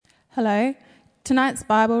Hello. Tonight's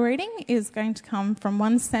Bible reading is going to come from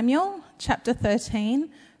 1 Samuel chapter 13,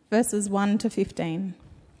 verses 1 to 15.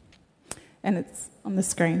 And it's on the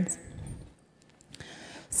screens.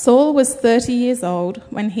 Saul was 30 years old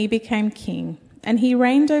when he became king, and he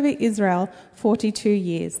reigned over Israel 42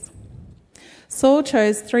 years. Saul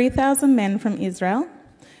chose 3,000 men from Israel.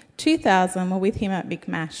 2,000 were with him at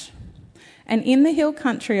Michmash, and in the hill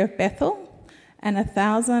country of Bethel, and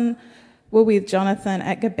 1,000 were with Jonathan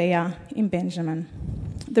at Gibeah in Benjamin.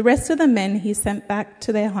 The rest of the men he sent back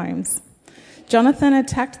to their homes. Jonathan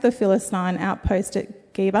attacked the Philistine outpost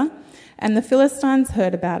at Geba, and the Philistines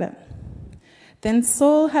heard about it. Then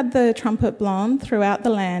Saul had the trumpet blown throughout the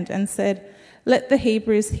land and said, "Let the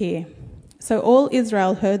Hebrews hear." So all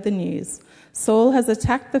Israel heard the news. Saul has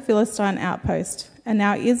attacked the Philistine outpost, and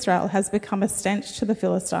now Israel has become a stench to the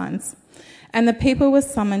Philistines. And the people were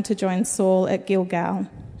summoned to join Saul at Gilgal.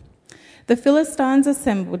 The Philistines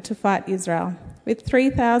assembled to fight Israel with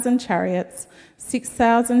 3,000 chariots,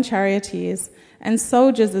 6,000 charioteers, and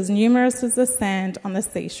soldiers as numerous as the sand on the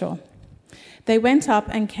seashore. They went up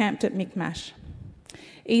and camped at Michmash,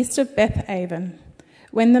 east of Beth-aven.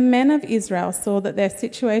 When the men of Israel saw that their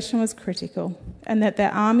situation was critical and that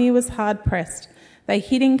their army was hard-pressed, they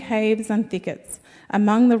hid in caves and thickets,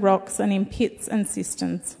 among the rocks and in pits and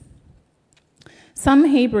cisterns. Some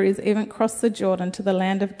Hebrews even crossed the Jordan to the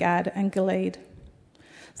land of Gad and Gilead.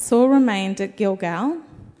 Saul remained at Gilgal,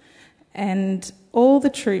 and all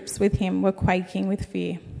the troops with him were quaking with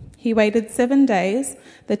fear. He waited 7 days,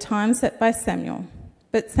 the time set by Samuel.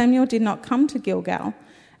 But Samuel did not come to Gilgal,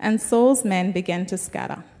 and Saul's men began to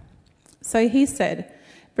scatter. So he said,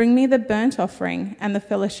 "Bring me the burnt offering and the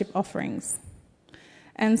fellowship offerings."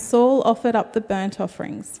 And Saul offered up the burnt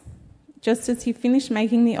offerings. Just as he finished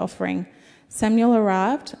making the offering, Samuel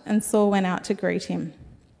arrived, and Saul went out to greet him.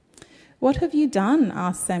 "What have you done?"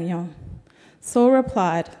 asked Samuel. Saul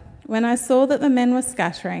replied, "When I saw that the men were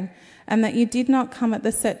scattering, and that you did not come at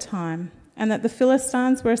the set time, and that the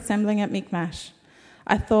Philistines were assembling at Michmash,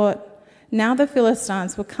 I thought, now the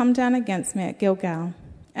Philistines will come down against me at Gilgal,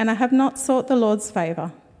 and I have not sought the Lord's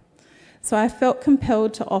favour. So I felt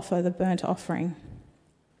compelled to offer the burnt offering."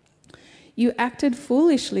 "You acted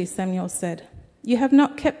foolishly," Samuel said. "You have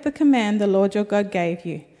not kept the command the Lord your God gave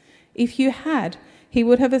you. If you had, he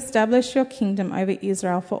would have established your kingdom over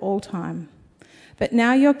Israel for all time. But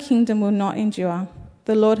now your kingdom will not endure.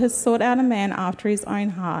 The Lord has sought out a man after his own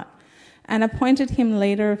heart and appointed him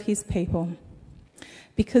leader of his people,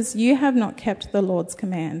 because you have not kept the Lord's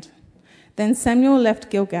command." Then Samuel left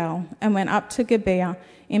Gilgal and went up to Gibeah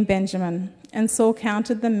in Benjamin, and Saul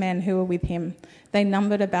counted the men who were with him. They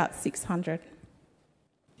numbered about 600.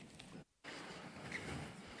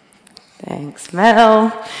 Thanks,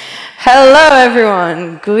 Mel. Hello,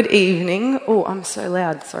 everyone. Good evening. Oh, I'm so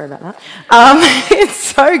loud. Sorry about that. It's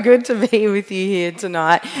so good to be with you here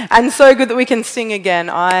tonight, and so good that we can sing again.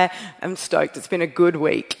 I am stoked. It's been a good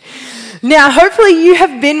week. Now, hopefully you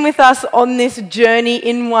have been with us on this journey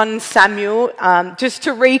in 1 Samuel. Just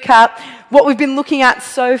to recap, what we've been looking at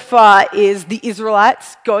so far is the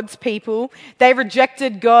Israelites, God's people. They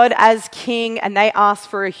rejected God as king, and they asked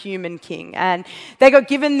for a human king. And they got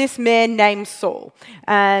given this man named Saul.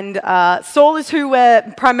 And Saul is who we're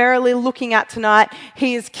primarily looking at tonight.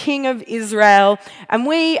 He is king of Israel. And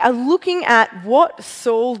we are looking at what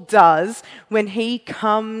Saul does when he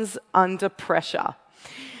comes under pressure.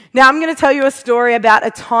 Now, I'm going to tell you a story about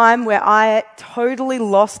a time where I totally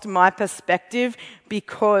lost my perspective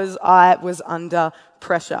because I was under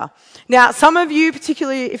pressure. Now, some of you,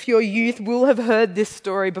 particularly if you're youth, will have heard this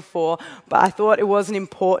story before, but I thought it was an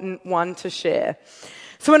important one to share.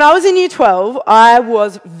 So when I was in year 12, I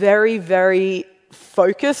was very, very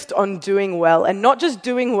focused on doing well, and not just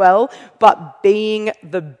doing well, but being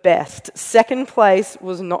the best. Second place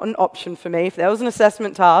was not an option for me. If there was an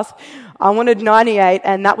assessment task, I wanted 98,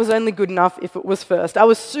 and that was only good enough if it was first. I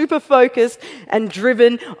was super focused and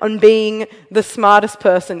driven on being the smartest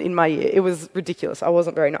person in my year. It was ridiculous. I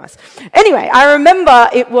wasn't very nice. Anyway, I remember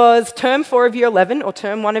it was term 4 of year 11 or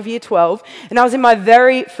term 1 of year 12, and I was in my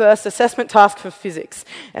very first assessment task for physics.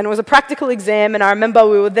 And it was a practical exam, and I remember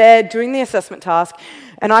we were there doing the assessment task,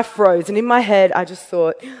 and I froze. And in my head, I just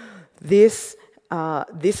thought, this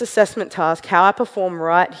assessment task, how I perform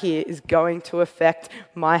right here, is going to affect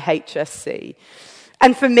my HSC.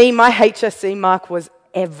 And for me, my HSC mark was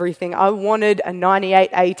everything. I wanted a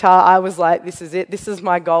 98 ATAR. I was like, this is it. This is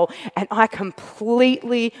my goal. And I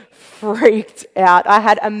completely freaked out. I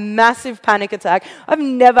had a massive panic attack. I've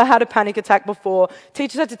never had a panic attack before.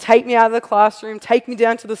 Teachers had to take me out of the classroom, take me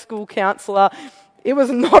down to the school counsellor. It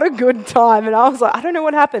was not a good time. And I was like, I don't know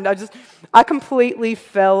what happened. I completely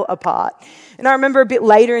fell apart. And I remember a bit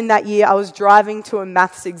later in that year, I was driving to a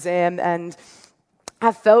maths exam and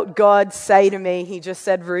I felt God say to me, he just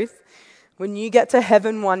said, Ruth, when you get to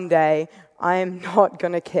heaven one day, I am not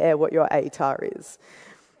going to care what your ATAR is.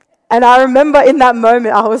 And I remember in that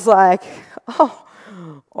moment, I was like, oh,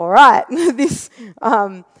 all right.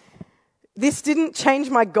 This didn't change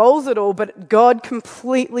my goals at all, but God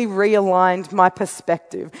completely realigned my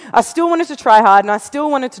perspective. I still wanted to try hard and I still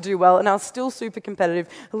wanted to do well and I was still super competitive,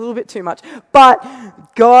 a little bit too much. But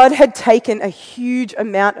God had taken a huge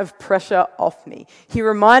amount of pressure off me. He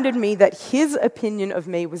reminded me that his opinion of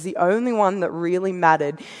me was the only one that really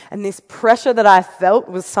mattered. And this pressure that I felt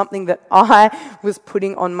was something that I was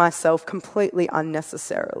putting on myself completely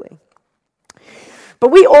unnecessarily. But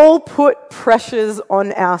we all put pressures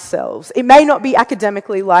on ourselves. It may not be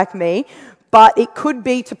academically like me, but it could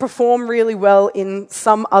be to perform really well in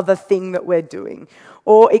some other thing that we're doing.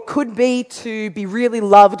 Or it could be to be really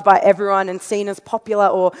loved by everyone and seen as popular,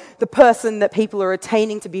 or the person that people are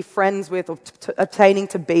attaining to be friends with or attaining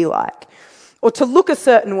to be like. Or to look a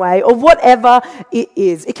certain way, or whatever it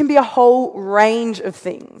is. It can be a whole range of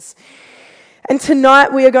things. And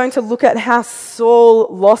tonight we are going to look at how Saul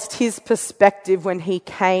lost his perspective when he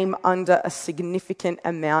came under a significant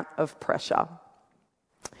amount of pressure.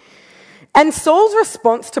 And Saul's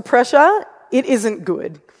response to pressure, it isn't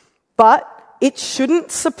good, but it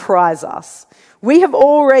shouldn't surprise us. We have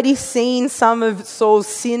already seen some of Saul's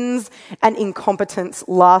sins and incompetence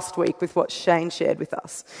last week with what Shane shared with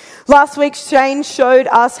us. Last week, Shane showed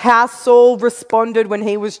us how Saul responded when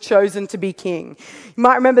he was chosen to be king. You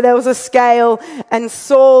might remember there was a scale, and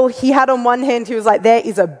Saul, he had on one hand, he was like, there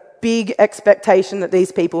is a big expectation that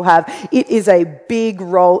these people have. It is a big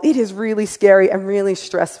role. It is really scary and really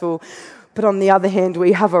stressful. But on the other hand,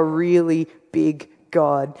 we have a really big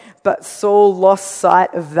God. But Saul lost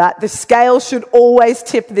sight of that. The scale should always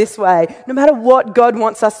tip this way. No matter what God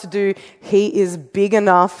wants us to do, he is big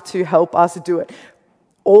enough to help us do it.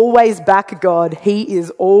 Always back God. He is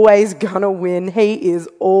always gonna win. He is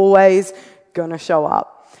always gonna show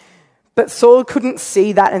up. But Saul couldn't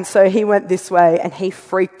see that, and so he went this way and he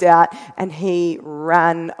freaked out and he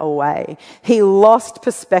ran away. He lost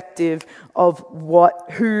perspective of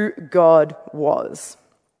who God was.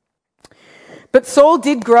 But Saul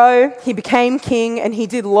did grow, he became king, and he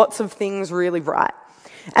did lots of things really right.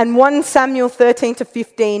 And 1 Samuel 13 to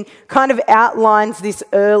 15 kind of outlines this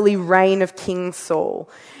early reign of King Saul.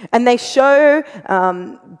 And they show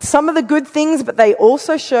some of the good things, but they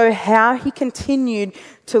also show how he continued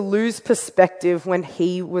to lose perspective when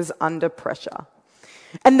he was under pressure.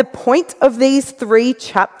 And the point of these 3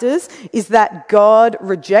 chapters is that God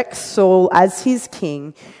rejects Saul as his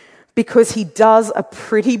king because he does a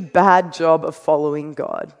pretty bad job of following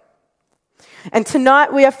God. And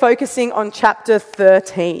tonight we are focusing on chapter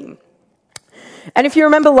 13. And if you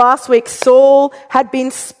remember last week, Saul had been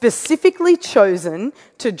specifically chosen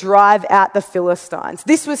to drive out the Philistines.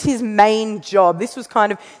 This was his main job. This was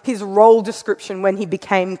kind of his role description when he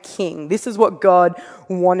became king. This is what God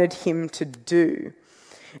wanted him to do.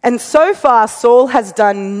 And so far, Saul has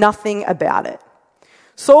done nothing about it.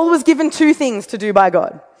 Saul was given 2 things to do by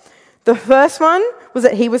God. The first one was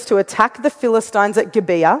that he was to attack the Philistines at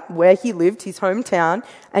Gibeah, where he lived, his hometown,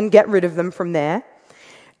 and get rid of them from there.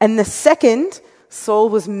 And the second, Saul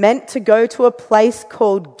was meant to go to a place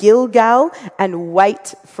called Gilgal and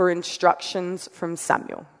wait for instructions from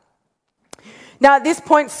Samuel. Now, at this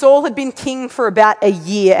point, Saul had been king for about a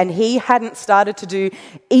year and he hadn't started to do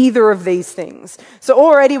either of these things. So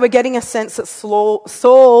already we're getting a sense that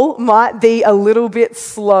Saul might be a little bit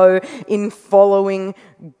slow in following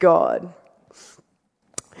God.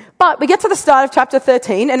 But we get to the start of chapter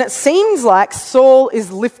 13 and it seems like Saul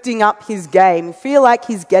is lifting up his game. You feel like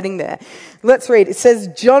he's getting there. Let's read. It says,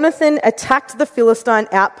 Jonathan attacked the Philistine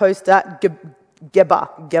outpost at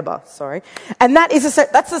Geba, sorry. And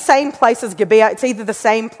that's the same place as Gibeah. It's either the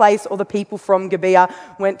same place or the people from Gibeah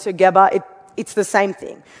went to Geba. It's the same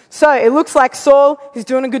thing. So it looks like Saul is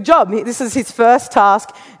doing a good job. This is his first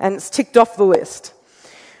task and it's ticked off the list.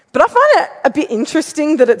 But I find it a bit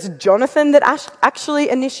interesting that it's Jonathan that actually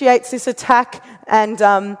initiates this attack.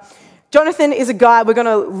 And Jonathan is a guy we're going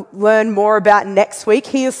to learn more about next week.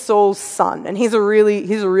 He is Saul's son, and he's a really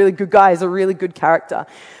good guy. He's a really good character.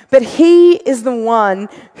 But he is the one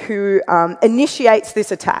who initiates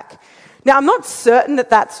this attack. Now, I'm not certain that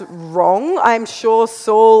that's wrong. I'm sure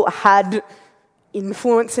Saul had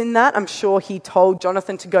influence in that. I'm sure he told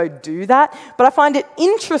Jonathan to go do that. But I find it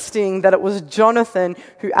interesting that it was Jonathan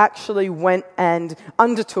who actually went and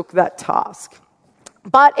undertook that task.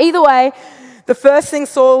 But either way, The first thing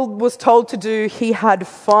Saul was told to do, he had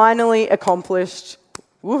finally accomplished.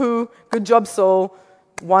 Woohoo, good job, Saul.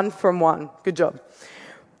 1 from 1, good job.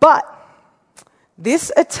 But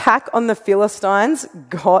this attack on the Philistines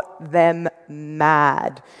got them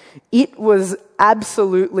mad. It was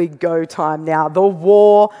absolutely go time now. The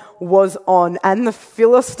war was on, and the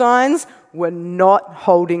Philistines were not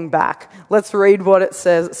holding back. Let's read what it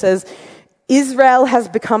says. It says, Israel has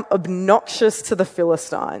become obnoxious to the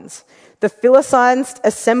Philistines. The Philistines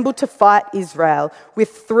assembled to fight Israel with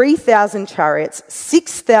 3,000 chariots,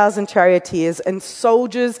 6,000 charioteers, and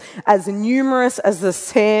soldiers as numerous as the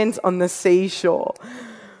sands on the seashore.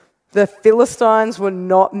 The Philistines were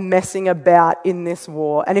not messing about in this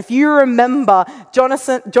war. And if you remember,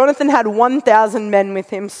 Jonathan had 1,000 men with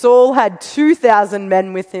him. Saul had 2,000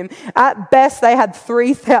 men with him. At best, they had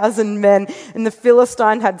 3,000 men. And the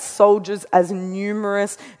Philistine had soldiers as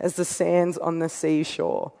numerous as the sands on the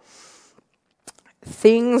seashore.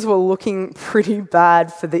 Things were looking pretty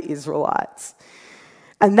bad for the Israelites.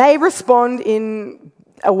 And they respond in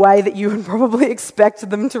a way that you would probably expect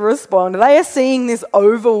them to respond. They are seeing this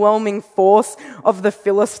overwhelming force of the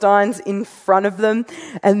Philistines in front of them,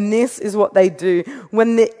 and this is what they do.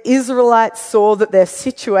 When the Israelites saw that their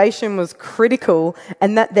situation was critical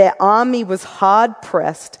and that their army was hard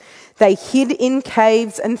pressed, they hid in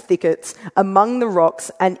caves and thickets, among the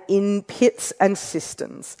rocks, and in pits and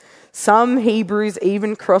cisterns. Some Hebrews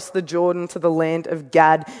even crossed the Jordan to the land of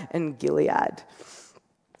Gad and Gilead.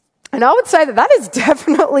 And I would say that is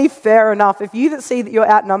definitely fair enough. If you see that you're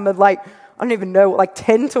outnumbered, I don't even know,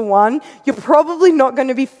 10 to 1, you're probably not going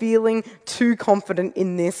to be feeling too confident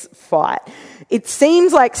in this fight. It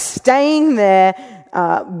seems like staying there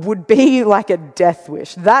would be like a death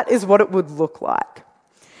wish. That is what it would look like.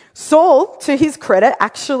 Saul, to his credit,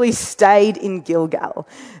 actually stayed in Gilgal.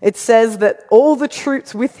 It says that all the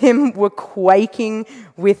troops with him were quaking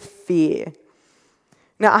with fear.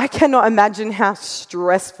 Now, I cannot imagine how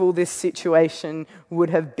stressful this situation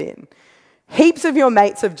would have been. Heaps of your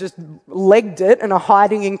mates have just legged it and are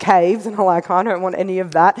hiding in caves and are like, I don't want any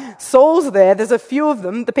of that. Saul's there. There's a few of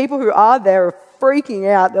them. The people who are there are freaking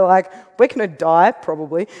out. They're like, we're going to die,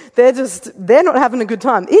 probably. They're not having a good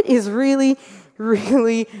time. It is really,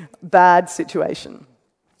 really bad situation.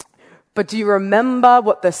 But do you remember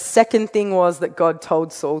what the second thing was that God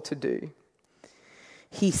told Saul to do?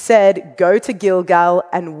 He said, go to Gilgal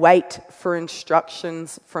and wait for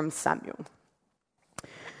instructions from Samuel.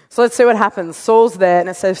 So let's see what happens. Saul's there, and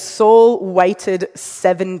it says Saul waited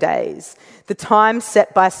 7 days, the time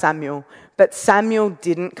set by Samuel. But Samuel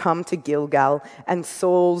didn't come to Gilgal, and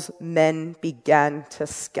Saul's men began to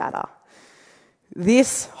scatter.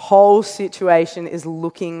 This whole situation is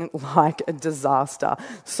looking like a disaster.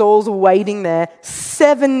 Saul's waiting there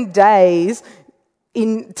 7 days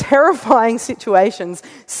in terrifying situations.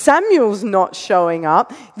 Samuel's not showing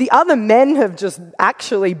up. The other men have just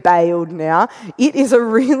actually bailed now. It is a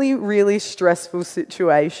really, really stressful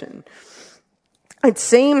situation. It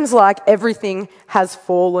seems like everything has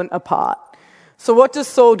fallen apart. So what does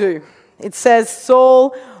Saul do? It says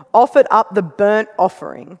Saul offered up the burnt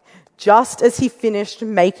offering. Just as he finished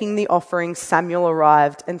making the offering, Samuel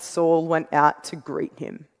arrived, and Saul went out to greet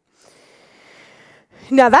him.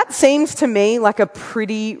 Now that seems to me like a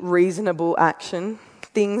pretty reasonable action.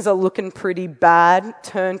 Things are looking pretty bad.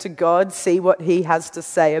 Turn to God, see what he has to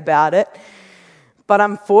say about it. But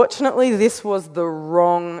unfortunately, this was the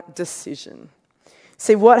wrong decision.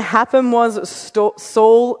 See, what happened was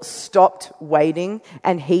Saul stopped waiting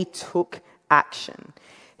and he took action.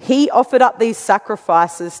 He offered up these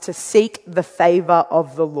sacrifices to seek the favor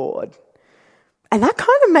of the Lord. And that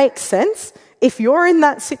kind of makes sense. If you're in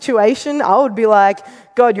that situation, I would be like,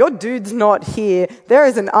 God, your dude's not here. There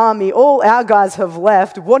is an army. All our guys have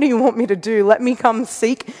left. What do you want me to do? Let me come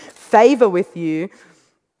seek favor with you.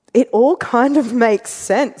 It all kind of makes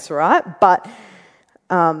sense, right? But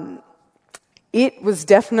it was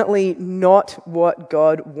definitely not what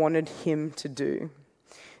God wanted him to do.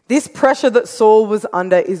 This pressure that Saul was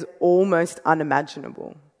under is almost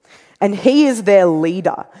unimaginable. And he is their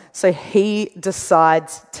leader, so he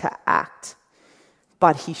decides to act.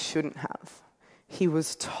 But he shouldn't have. He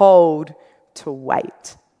was told to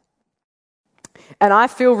wait. And I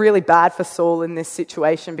feel really bad for Saul in this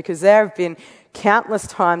situation because there have been countless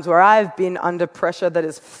times where I have been under pressure that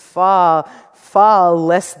is far, far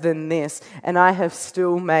less than this, and I have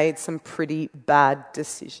still made some pretty bad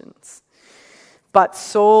decisions. But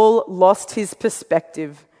Saul lost his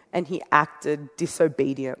perspective and he acted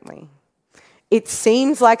disobediently. It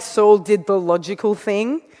seems like Saul did the logical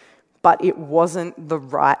thing, but it wasn't the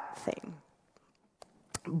right thing.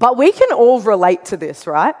 But we can all relate to this,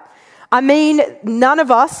 right? I mean, none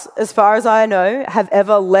of us, as far as I know, have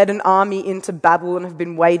ever led an army into battle and have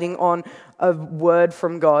been waiting on a word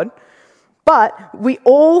from God. But we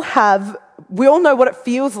all know what it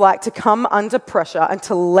feels like to come under pressure and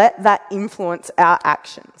to let that influence our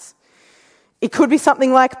actions. It could be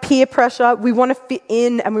something like peer pressure. We want to fit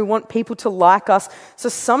in and we want people to like us. So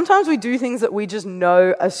sometimes we do things that we just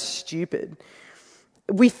know are stupid.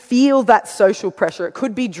 We feel that social pressure. It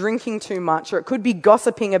could be drinking too much, or it could be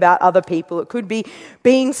gossiping about other people. It could be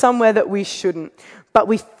being somewhere that we shouldn't. But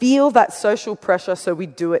we feel that social pressure, so we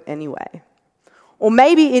do it anyway. Or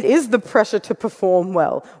maybe it is the pressure to perform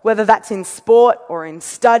well, whether that's in sport or in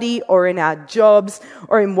study or in our jobs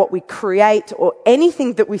or in what we create or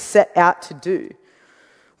anything that we set out to do.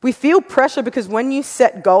 We feel pressure because when you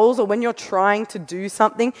set goals or when you're trying to do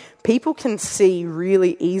something, people can see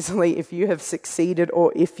really easily if you have succeeded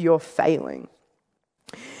or if you're failing.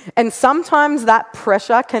 And sometimes that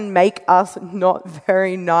pressure can make us not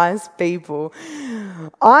very nice people.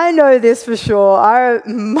 I know this for sure.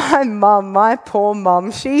 My poor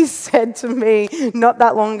mum, she said to me not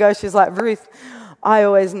that long ago, she's like, Ruth, I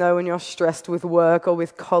always know when you're stressed with work or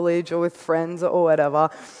with college or with friends or whatever.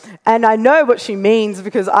 And I know what she means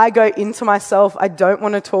because I go into myself. I don't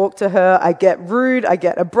want to talk to her. I get rude. I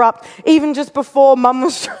get abrupt. Even just before, Mum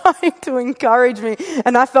was trying to encourage me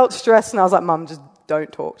and I felt stressed and I was like, Mum, just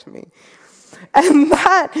don't talk to me. And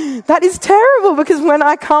that is terrible because when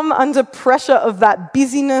I come under pressure of that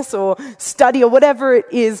busyness or study or whatever it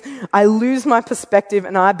is, I lose my perspective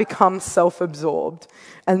and I become self-absorbed.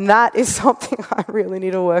 And that is something I really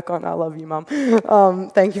need to work on. I love you, Mum.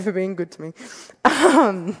 Thank you for being good to me.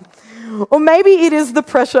 Or maybe it is the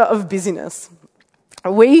pressure of busyness.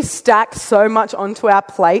 We stack so much onto our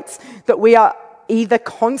plates that we are either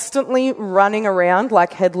constantly running around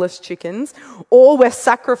like headless chickens, or we're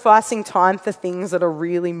sacrificing time for things that are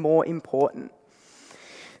really more important.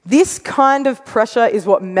 This kind of pressure is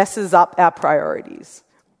what messes up our priorities,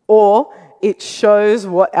 or it shows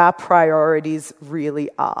what our priorities really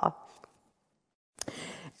are.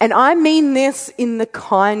 And I mean this in the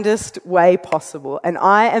kindest way possible, and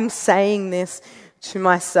I am saying this to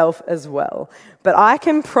myself as well. But I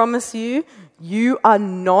can promise you, you are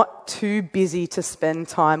not too busy to spend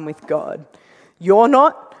time with God. You're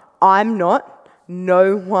not, I'm not,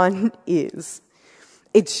 no one is.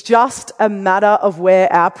 It's just a matter of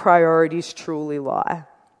where our priorities truly lie.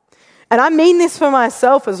 And I mean this for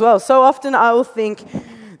myself as well. So often I will think,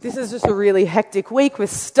 this is just a really hectic week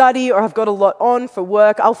with study, or I've got a lot on for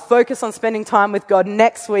work. I'll focus on spending time with God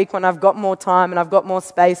next week when I've got more time and I've got more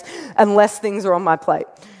space and less things are on my plate.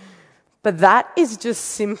 But that is just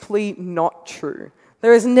simply not true.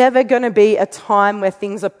 There is never going to be a time where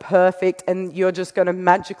things are perfect and you're just going to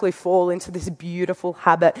magically fall into this beautiful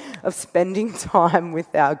habit of spending time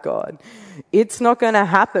with our God. It's not going to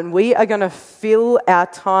happen. We are going to fill our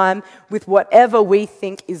time with whatever we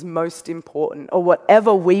think is most important or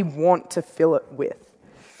whatever we want to fill it with.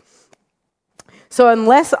 So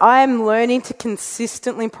unless I am learning to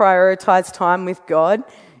consistently prioritize time with God,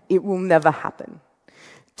 it will never happen.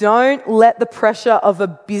 Don't let the pressure of a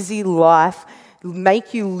busy life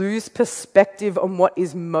make you lose perspective on what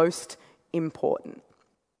is most important.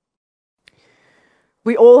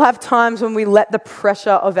 We all have times when we let the pressure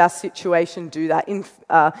of our situation do that,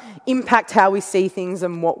 impact how we see things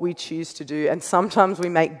and what we choose to do, and sometimes we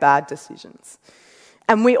make bad decisions.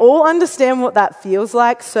 And we all understand what that feels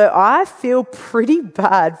like, so I feel pretty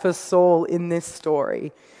bad for Saul in this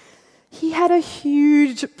story. He had a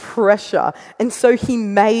huge pressure, and so he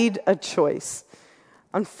made a choice.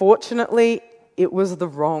 Unfortunately, it was the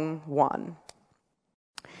wrong one.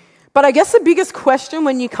 But I guess the biggest question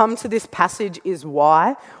when you come to this passage is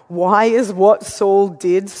why? Why is what Saul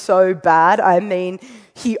did so bad? I mean,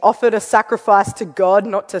 he offered a sacrifice to God,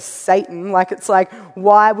 not to Satan. It's like,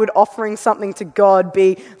 why would offering something to God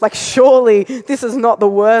be like, surely this is not the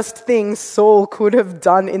worst thing Saul could have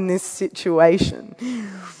done in this situation.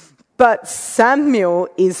 But Samuel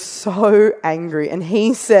is so angry and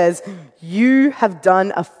he says, you have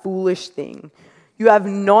done a foolish thing. You have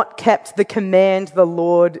not kept the command the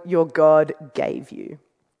Lord your God gave you.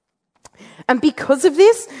 And because of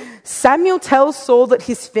this, Samuel tells Saul that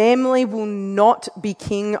his family will not be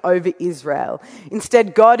king over Israel.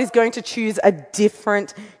 Instead, God is going to choose a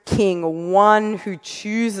different king, one who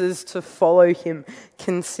chooses to follow him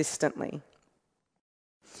consistently.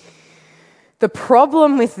 The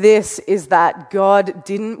problem with this is that God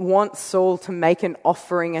didn't want Saul to make an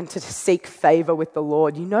offering and to seek favor with the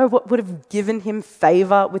Lord. You know what would have given him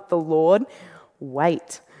favor with the Lord?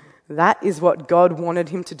 Wait. That is what God wanted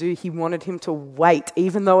him to do. He wanted him to wait.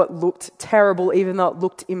 Even though it looked terrible, even though it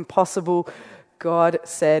looked impossible, God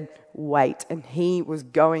said, wait. And he was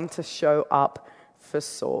going to show up for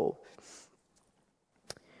Saul.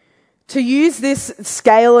 To use this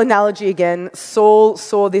scale analogy again, Saul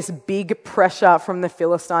saw this big pressure from the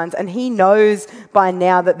Philistines, and he knows by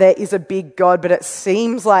now that there is a big God, but it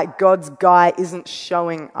seems like God's guy isn't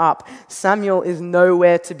showing up. Samuel is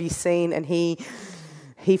nowhere to be seen, and he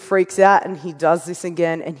freaks out and he does this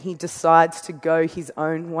again, and he decides to go his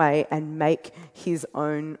own way and make his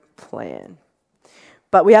own plan.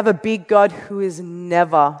 But we have a big God who is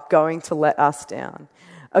never going to let us down.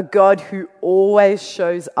 A God who always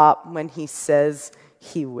shows up when he says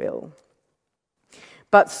he will.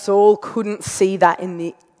 But Saul couldn't see that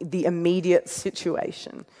in the immediate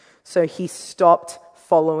situation, so he stopped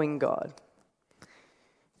following God.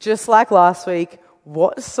 Just like last week,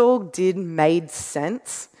 what Saul did made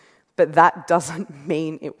sense, but that doesn't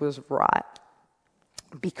mean it was right,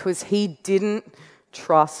 because he didn't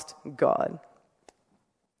trust God.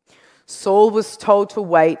 Saul was told to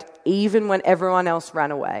wait even when everyone else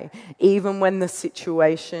ran away, even when the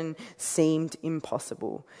situation seemed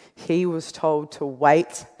impossible. He was told to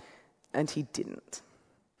wait, and he didn't.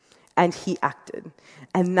 And he acted.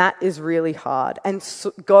 And that is really hard. And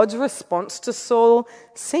God's response to Saul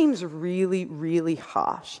seems really, really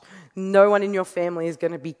harsh. No one in your family is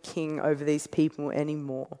going to be king over these people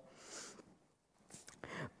anymore.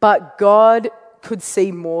 But God could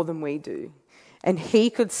see more than we do. And he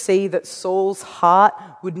could see that Saul's heart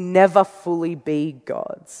would never fully be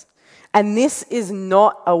God's. And this is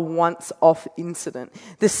not a once-off incident.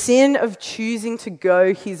 The sin of choosing to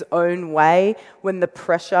go his own way when the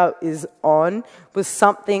pressure is on was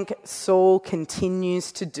something Saul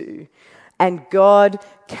continues to do. And God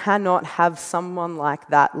cannot have someone like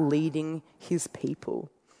that leading his people.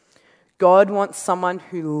 God wants someone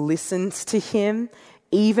who listens to him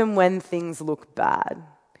even when things look bad.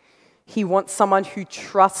 He wants someone who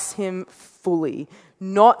trusts him fully,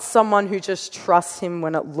 not someone who just trusts him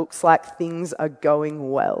when it looks like things are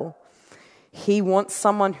going well. He wants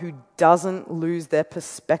someone who doesn't lose their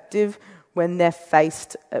perspective when they're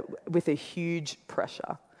faced with a huge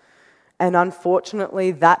pressure. And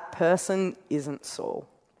unfortunately, that person isn't Saul.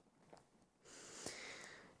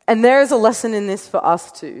 And there is a lesson in this for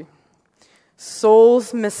us too.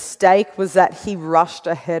 Saul's mistake was that he rushed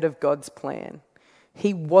ahead of God's plan.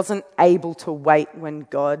 He wasn't able to wait when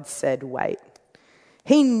God said wait.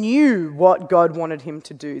 He knew what God wanted him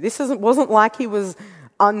to do. This wasn't like he was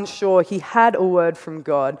unsure. He had a word from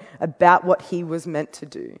God about what he was meant to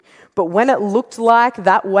do. But when it looked like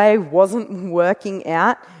that way wasn't working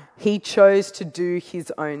out, he chose to do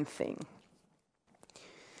his own thing.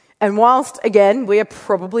 And whilst, again, we are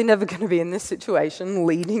probably never going to be in this situation,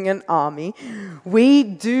 leading an army, we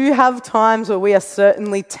do have times where we are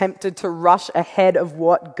certainly tempted to rush ahead of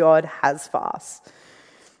what God has for us.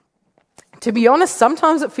 To be honest,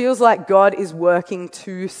 sometimes it feels like God is working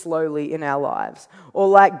too slowly in our lives, or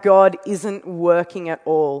like God isn't working at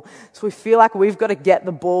all. So we feel like we've got to get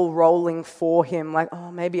the ball rolling for him, like,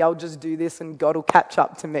 oh, maybe I'll just do this and God will catch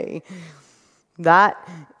up to me. That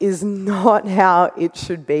is not how it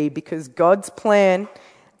should be, because God's plan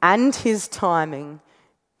and his timing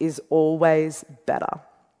is always better.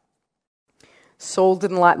 Saul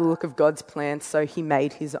didn't like the look of God's plan, so he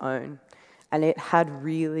made his own. And it had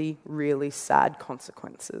really, really sad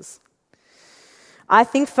consequences. I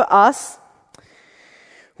think for us,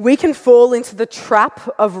 we can fall into the trap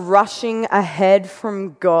of rushing ahead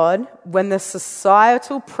from God when the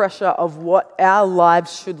societal pressure of what our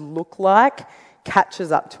lives should look like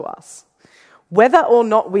catches up to us. Whether or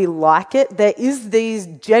not we like it, there is these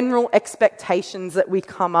general expectations that we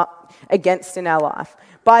come up against in our life.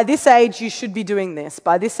 By this age, you should be doing this.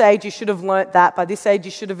 By this age, you should have learnt that. By this age,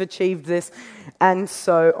 you should have achieved this, and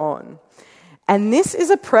so on. And this is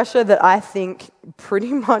a pressure that I think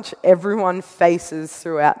pretty much everyone faces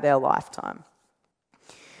throughout their lifetime.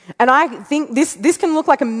 And I think this can look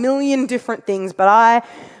like a million different things, but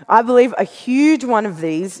I believe a huge one of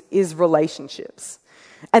these is relationships.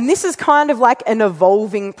 And this is kind of like an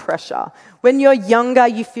evolving pressure. When you're younger,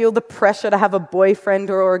 you feel the pressure to have a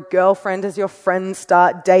boyfriend or a girlfriend as your friends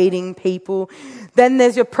start dating people. Then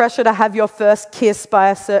there's your pressure to have your first kiss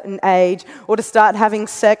by a certain age, or to start having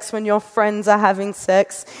sex when your friends are having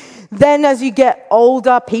sex. Then as you get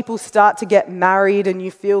older, people start to get married and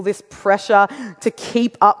you feel this pressure to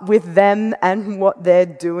keep up with them and what they're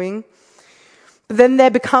doing. But then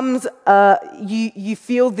there becomes, you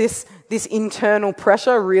feel this this internal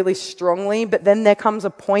pressure really strongly, but then there comes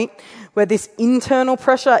a point where this internal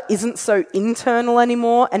pressure isn't so internal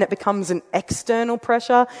anymore and it becomes an external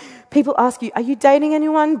pressure. People ask you, are you dating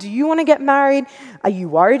anyone? Do you want to get married? Are you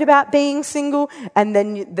worried about being single? And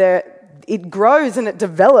then it grows and it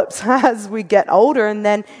develops as we get older, and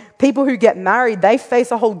then people who get married, they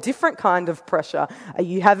face a whole different kind of pressure. Are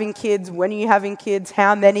you having kids? When are you having kids?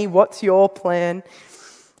 How many? What's your plan?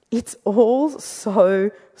 It's all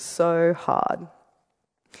so hard.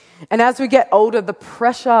 And as we get older, the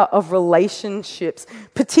pressure of relationships,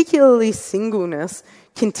 particularly singleness,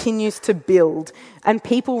 continues to build, and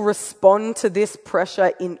people respond to this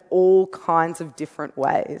pressure in all kinds of different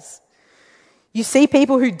ways. You see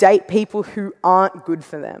people who date people who aren't good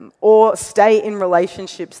for them, or stay in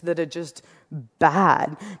relationships that are just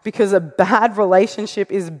bad, because a bad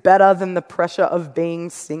relationship is better than the pressure of being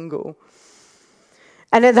single.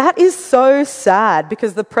 And that is so sad,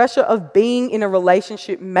 because the pressure of being in a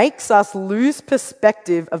relationship makes us lose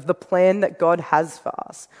perspective of the plan that God has for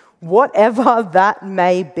us, whatever that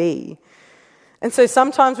may be. And so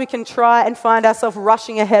sometimes we can try and find ourselves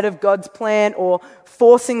rushing ahead of God's plan or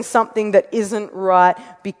forcing something that isn't right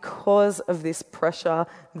because of this pressure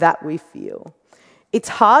that we feel. It's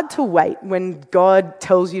hard to wait when God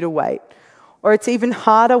tells you to wait, or it's even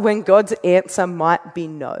harder when God's answer might be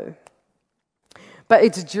no. But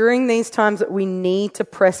it's during these times that we need to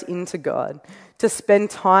press into God, to spend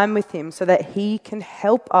time with Him so that He can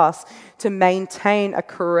help us to maintain a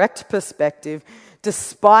correct perspective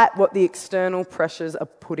despite what the external pressures are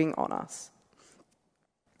putting on us.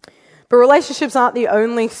 But relationships aren't the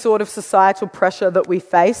only sort of societal pressure that we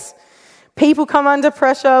face. People come under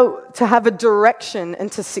pressure to have a direction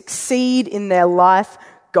and to succeed in their life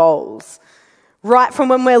goals. Right from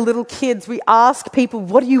when we're little kids, we ask people,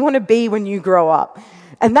 what do you want to be when you grow up?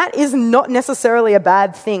 And that is not necessarily a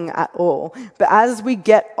bad thing at all. But as we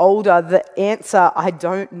get older, the answer, I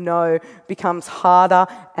don't know, becomes harder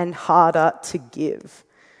and harder to give.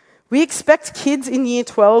 We expect kids in year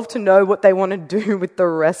 12 to know what they want to do with the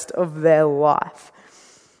rest of their life,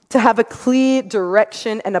 to have a clear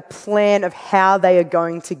direction and a plan of how they are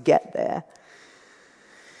going to get there.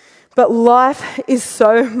 But life is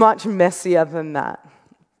so much messier than that.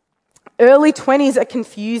 Early 20s are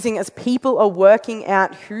confusing as people are working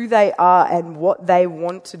out who they are and what they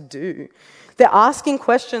want to do. They're asking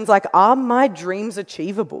questions like, are my dreams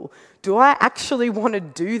achievable? Do I actually want to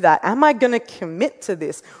do that? Am I going to commit to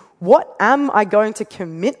this? What am I going to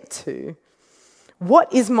commit to?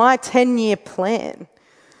 What is my 10-year plan?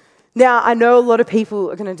 Now, I know a lot of people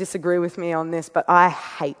are going to disagree with me on this, but I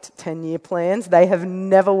hate 10-year plans. They have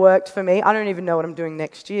never worked for me. I don't even know what I'm doing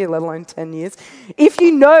next year, let alone 10 years. If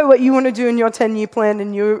you know what you want to do in your 10-year plan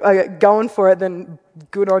and you are going for it, then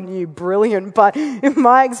good on you, brilliant. But in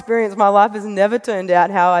my experience, my life has never turned out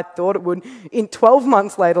how I thought it would in 12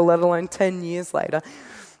 months later, let alone 10 years later.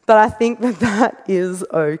 But I think that is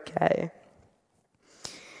okay.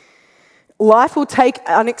 Life will take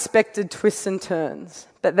unexpected twists and turns,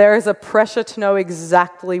 but there is a pressure to know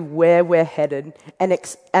exactly where we're headed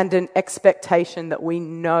and an expectation that we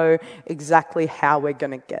know exactly how we're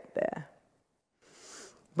going to get there.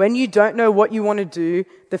 When you don't know what you want to do,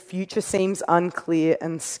 the future seems unclear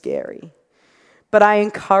and scary. But I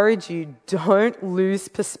encourage you, don't lose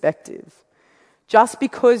perspective. Just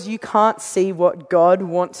because you can't see what God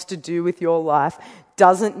wants to do with your life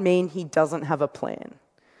doesn't mean He doesn't have a plan.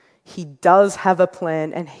 He does have a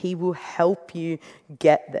plan, and He will help you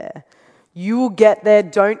get there. You will get there.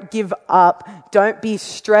 Don't give up. Don't be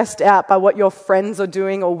stressed out by what your friends are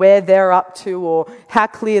doing or where they're up to or how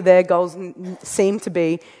clear their goals seem to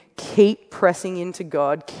be. Keep pressing into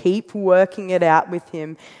God. Keep working it out with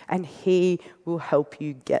Him, and He will help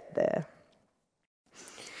you get there.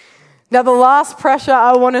 Now, the last pressure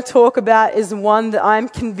I want to talk about is one that I'm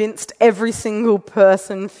convinced every single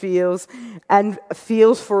person feels, and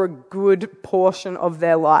feels for a good portion of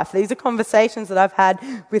their life. These are conversations that I've had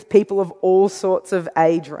with people of all sorts of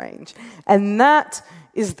age range, and that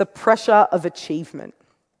is the pressure of achievement.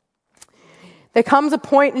 There comes a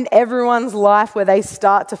point in everyone's life where they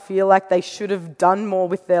start to feel like they should have done more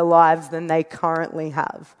with their lives than they currently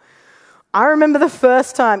have. I remember the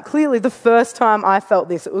first time I felt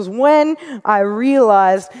this. It was when I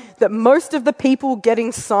realized that most of the people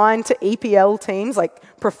getting signed to EPL teams, like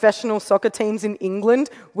professional soccer teams in England,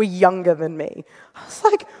 were younger than me. I was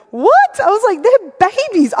like, what? I was like, they're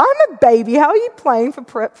babies. I'm a baby. How are you playing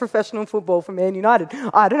for professional football for Man United?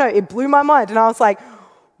 I don't know. It blew my mind. And I was like,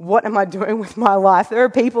 what am I doing with my life? There are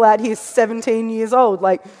people out here 17 years old,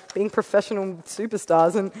 like being professional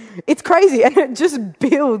superstars, and it's crazy, and it just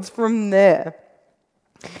builds from there.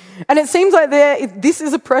 And it seems like this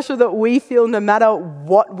is a pressure that we feel no matter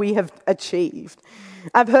what we have achieved.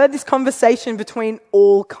 I've heard this conversation between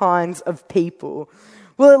all kinds of people.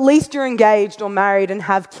 Well, at least you're engaged or married and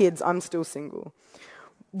have kids. I'm still single.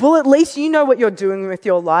 Well, at least you know what you're doing with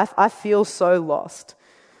your life. I feel so lost.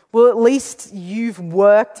 Well, at least you've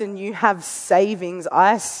worked and you have savings.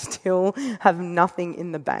 I still have nothing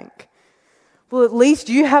in the bank. Well, at least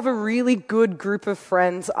you have a really good group of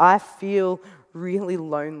friends. I feel really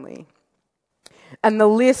lonely. And the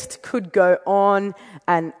list could go on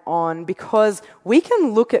and on, because we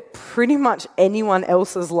can look at pretty much anyone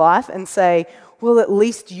else's life and say, well, at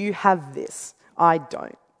least you have this. I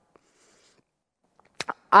don't.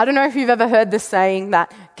 I don't know if you've ever heard the saying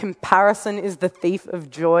that comparison is the thief of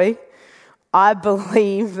joy. I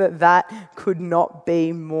believe that could not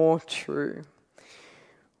be more true.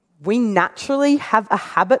 We naturally have a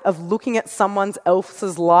habit of looking at someone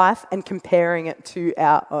else's life and comparing it to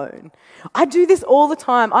our own. I do this all the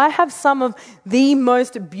time. I have some of the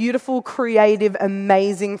most beautiful, creative,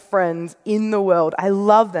 amazing friends in the world. I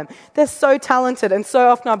love them. They're so talented, and so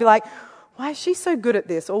often I'll be like, why is she so good at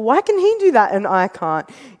this? Or why can he do that and I can't?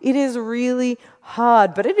 It is really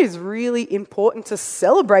hard, but it is really important to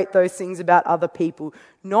celebrate those things about other people,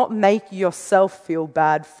 not make yourself feel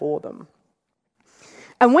bad for them.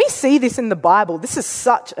 And we see this in the Bible. This is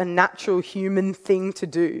such a natural human thing to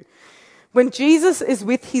do. When Jesus is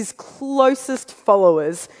with his closest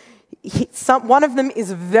followers, one of them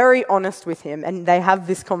is very honest with him, and they have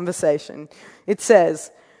this conversation. It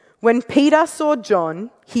says, when Peter saw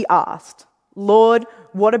John, he asked, Lord,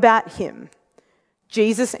 what about him?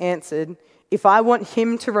 Jesus answered, if I want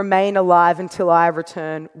him to remain alive until I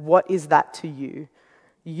return, what is that to you?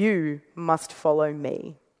 You must follow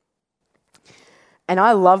me. And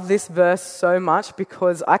I love this verse so much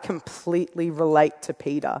because I completely relate to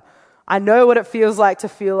Peter. I know what it feels like to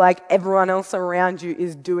feel like everyone else around you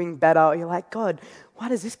is doing better. You're like, God, why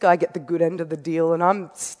does this guy get the good end of the deal and I'm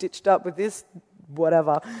stitched up with this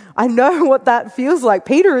whatever? I know what that feels like.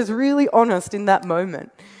 Peter is really honest in that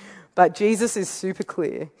moment. But Jesus is super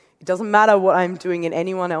clear. It doesn't matter what I'm doing in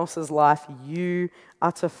anyone else's life. You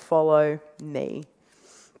are to follow me.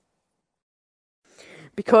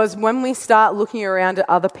 Because when we start looking around at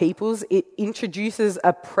other people's, it introduces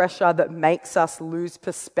a pressure that makes us lose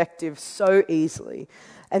perspective so easily.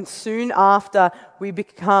 And soon after, we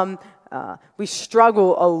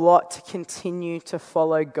struggle a lot to continue to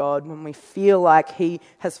follow God when we feel like he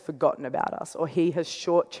has forgotten about us or he has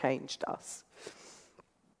shortchanged us.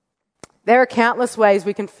 There are countless ways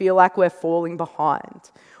we can feel like we're falling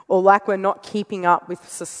behind or like we're not keeping up with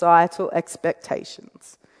societal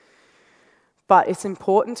expectations. But it's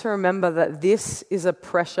important to remember that this is a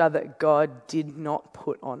pressure that God did not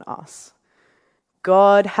put on us.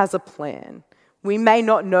 God has a plan. We may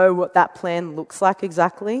not know what that plan looks like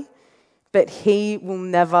exactly, but he will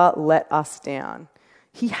never let us down.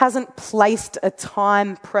 He hasn't placed a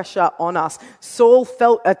time pressure on us. Saul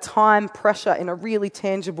felt a time pressure in a really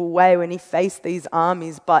tangible way when he faced these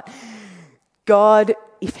armies, but God,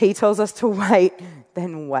 if he tells us to wait,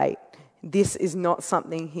 then wait. This is not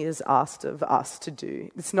something he has asked of us to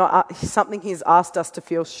do. It's not something he has asked us to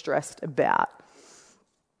feel stressed about.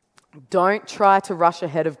 Don't try to rush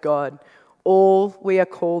ahead of God. All we are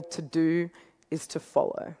called to do is to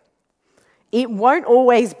follow. It won't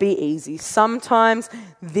always be easy. Sometimes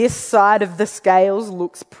this side of the scales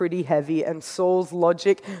looks pretty heavy and Saul's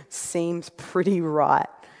logic seems pretty right,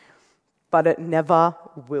 but it never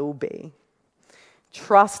will be.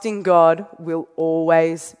 Trusting God will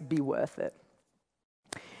always be worth it.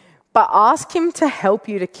 But ask him to help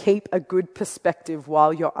you to keep a good perspective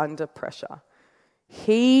while you're under pressure.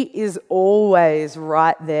 He is always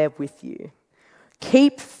right there with you.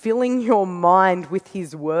 Keep filling your mind with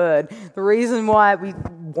his word. The reason why we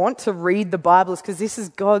want to read the Bible is because this is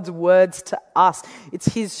God's words to us. It's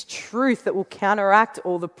his truth that will counteract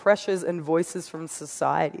all the pressures and voices from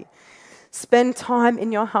society. Spend time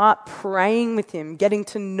in your heart praying with him, getting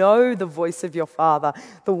to know the voice of your Father,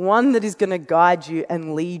 the one that is going to guide you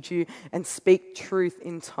and lead you and speak truth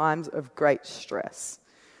in times of great stress.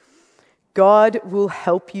 God will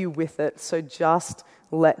help you with it, so just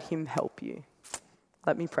let him help you.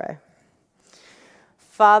 Let me pray.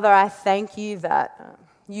 Father, I thank you that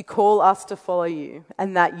you call us to follow you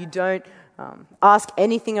and that you don't ask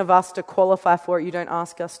anything of us to qualify for it. You don't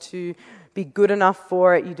ask us to be good enough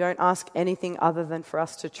for it. You don't ask anything other than for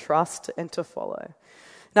us to trust and to follow.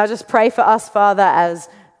 And I just pray for us, Father, as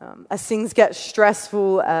as things get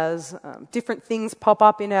stressful, as different things pop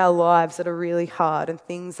up in our lives that are really hard and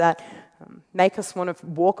things that make us want to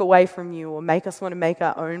walk away from you or make us want to make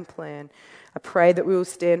our own plan, I pray that we will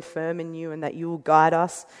stand firm in you and that you will guide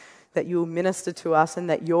us, that you will minister to us, and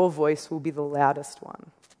that your voice will be the loudest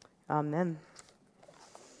one. Amen.